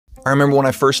I remember when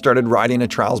I first started riding a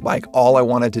trials bike, all I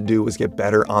wanted to do was get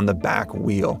better on the back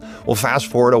wheel. Well, fast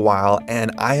forward a while,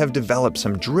 and I have developed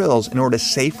some drills in order to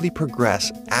safely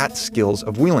progress at skills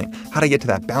of wheeling. How to get to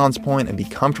that balance point and be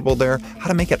comfortable there, how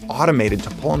to make it automated to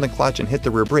pull on the clutch and hit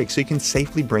the rear brake so you can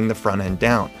safely bring the front end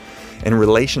down. In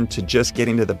relation to just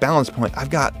getting to the balance point,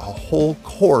 I've got a whole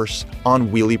course on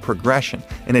wheelie progression.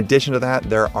 In addition to that,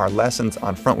 there are lessons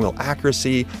on front wheel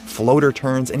accuracy, floater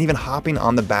turns, and even hopping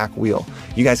on the back wheel.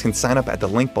 You guys can sign up at the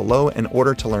link below in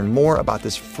order to learn more about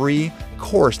this free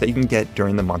course that you can get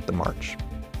during the month of March.